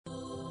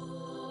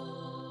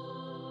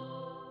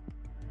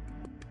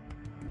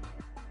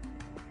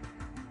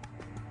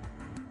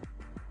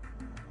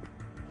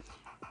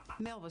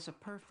Mel was a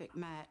perfect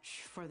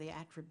match for the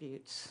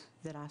attributes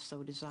that I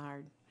so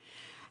desired.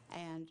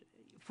 And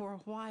for a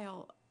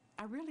while,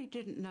 I really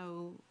didn't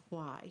know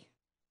why.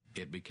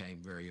 It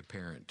became very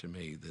apparent to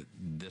me that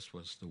this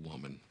was the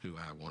woman who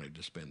I wanted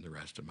to spend the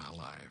rest of my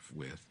life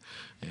with.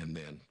 And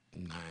then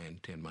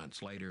 9-10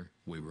 months later,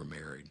 we were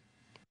married.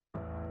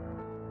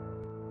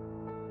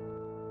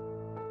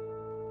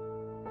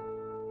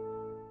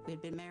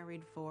 We'd been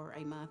married for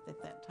a month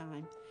at that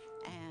time,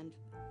 and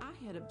I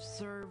had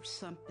observed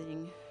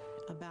something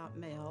about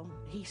Mel.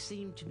 He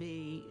seemed to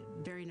be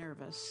very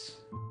nervous,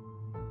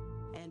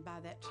 and by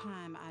that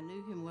time I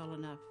knew him well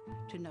enough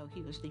to know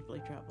he was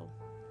deeply troubled.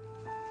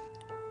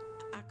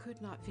 I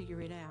could not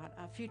figure it out.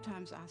 A few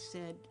times I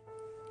said,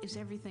 "Is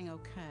everything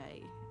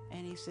okay?"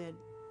 And he said,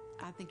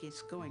 "I think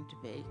it's going to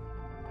be."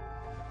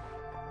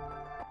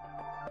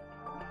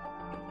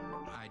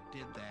 I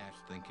did that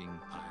thinking,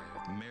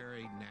 I'm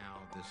married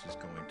now, this is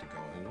going to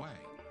go away.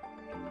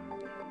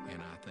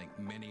 And I think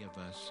many of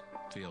us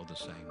feel the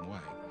same way.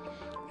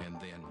 And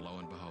then, lo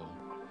and behold,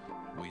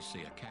 we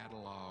see a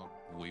catalog,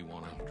 we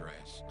want to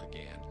dress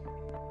again.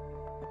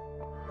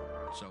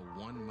 So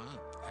 1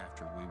 month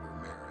after we were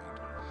married,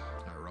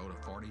 I wrote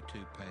a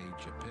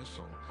 42-page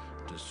epistle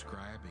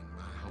describing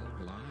my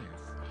whole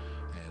life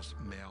as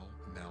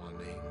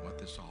Melanie, what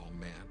this all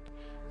meant,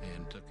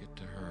 and took it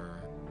to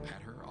her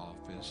at her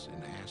office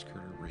and asked her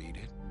to read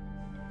it.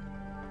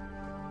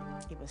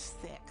 It was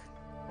thick,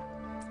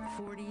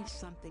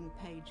 40-something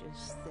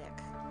pages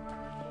thick,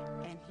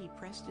 and he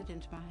pressed it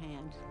into my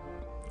hand,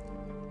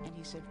 and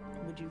he said,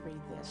 "Would you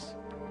read this?"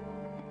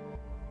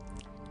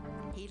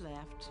 He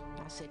left.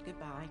 I said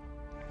goodbye,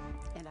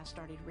 and I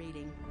started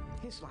reading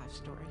his life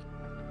story.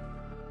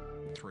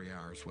 3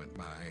 hours went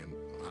by, and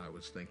I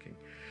was thinking,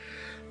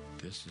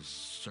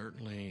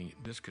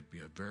 this could be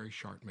a very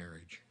short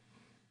marriage.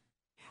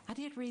 I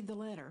did read the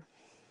letter,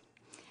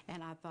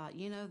 and I thought,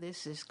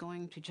 this is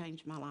going to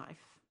change my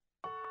life.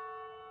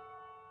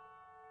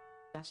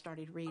 I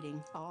started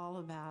reading all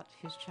about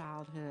his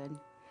childhood,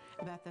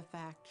 about the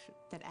fact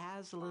that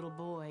as a little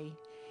boy,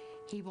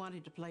 he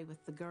wanted to play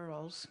with the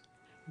girls,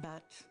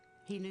 but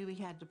he knew he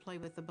had to play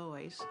with the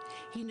boys.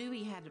 He knew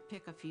he had to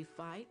pick a few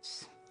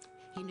fights.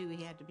 He knew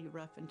he had to be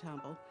rough and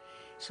tumble.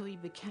 So he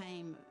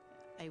became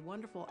a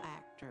wonderful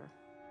actor.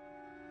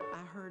 I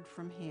heard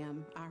from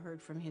him, I heard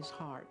from his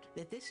heart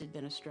that this had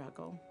been a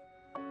struggle.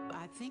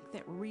 I think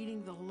that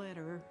reading the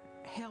letter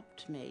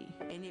helped me,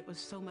 and it was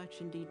so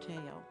much in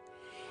detail.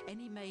 And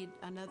he made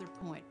another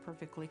point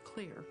perfectly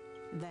clear,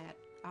 that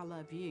I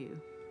love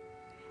you.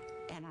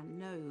 And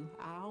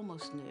I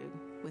almost knew,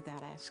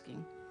 without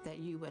asking, that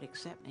you would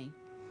accept me.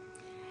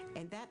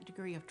 And that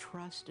degree of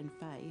trust and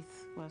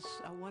faith was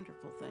a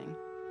wonderful thing.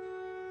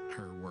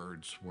 Her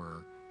words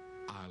were,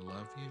 "I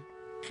love you,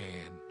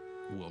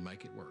 and we'll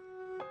make it work."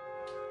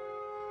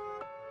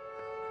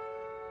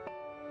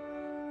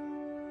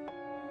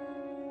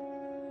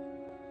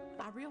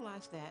 I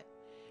realized that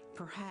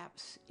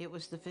perhaps it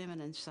was the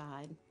feminine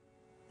side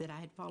that I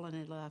had fallen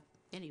in love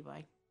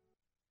anyway.